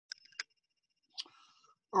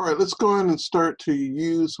All right, let's go ahead and start to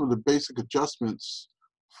use some of the basic adjustments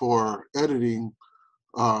for editing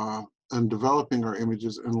and developing our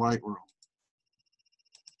images in Lightroom.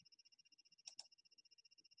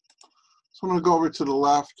 So I'm going to go over to the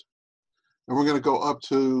left, and we're going to go up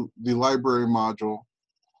to the library module.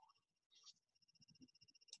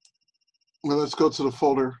 Now let's go to the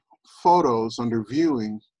folder Photos under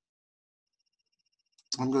Viewing.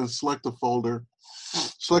 I'm going to select the folder,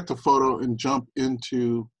 select the photo, and jump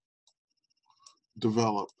into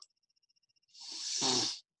Develop.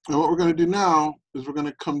 And what we're going to do now is we're going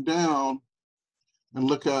to come down and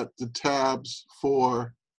look at the tabs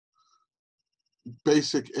for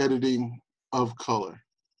basic editing of color.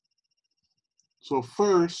 So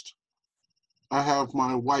first, I have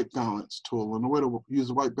my white balance tool. And the way to use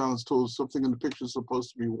the white balance tool is something in the picture is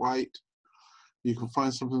supposed to be white. You can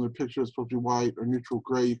find something in the picture that's supposed to be white or neutral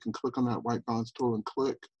gray. You can click on that white balance tool and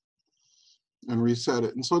click and reset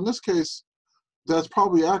it. And so in this case, that's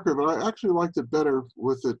probably accurate, but I actually liked it better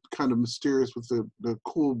with it kind of mysterious with the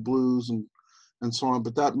cool blues and so on,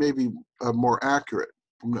 but that may be more accurate.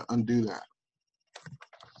 I'm going to undo that.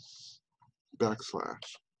 Backslash.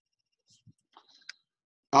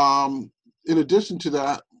 In addition to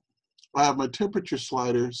that, I have my temperature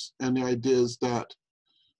sliders, and the idea is that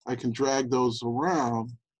I can drag those around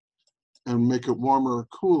and make it warmer or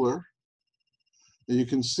cooler. And you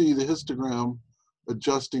can see the histogram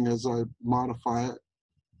adjusting as I modify it.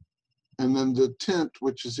 And then the tint,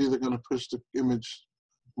 which is either going to push the image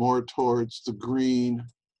more towards the green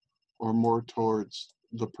or more towards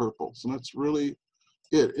the purples. And that's really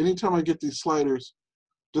it. Anytime I get these sliders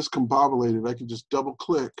discombobulated, I can just double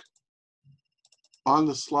click on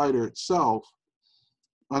the slider itself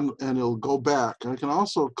and it'll go back. And I can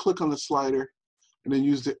also click on the slider and then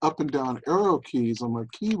use the up and down arrow keys on my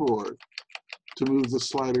keyboard to move the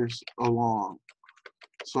sliders along.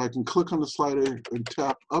 So I can click on the slider and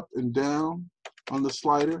tap up and down on the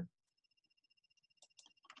slider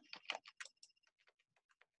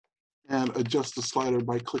and adjust the slider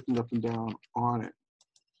by clicking up and down on it.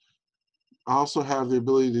 I also have the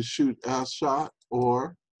ability to shoot as shot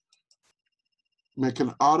or make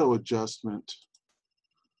an auto adjustment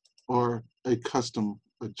or a custom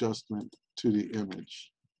adjustment to the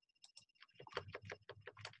image.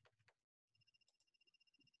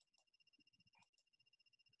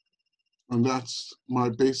 And that's my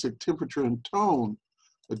basic temperature and tone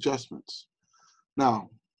adjustments. Now,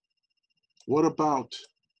 what about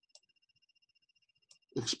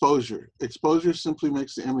exposure? Exposure simply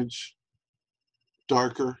makes the image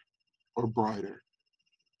darker or brighter.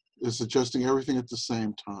 It's adjusting everything at the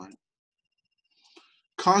same time.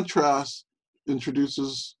 Contrast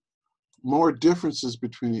introduces more differences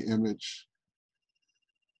between the image.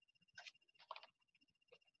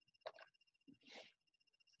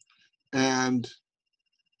 And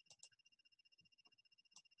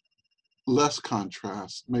less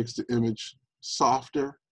contrast makes the image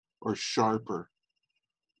softer or sharper,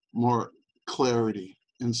 more clarity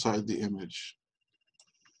inside the image.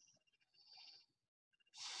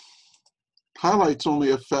 Highlights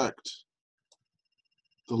only affect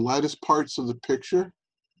the lightest parts of the picture.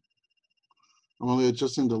 I'm only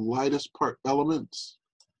adjusting the lightest part elements.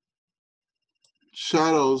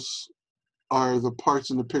 Shadows are the parts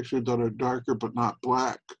in the picture that are darker but not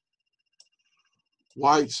black.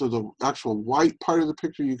 White, so the actual white part of the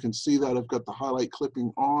picture, you can see that I've got the highlight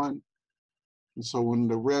clipping on. And so when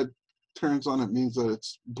the red turns on, it means that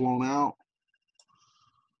it's blown out.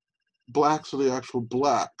 Blacks are the actual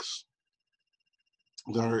blacks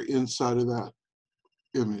that are inside of that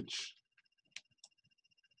image.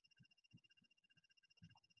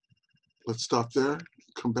 Let's stop there,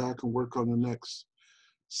 come back and work on the next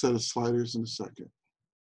set of sliders in a second.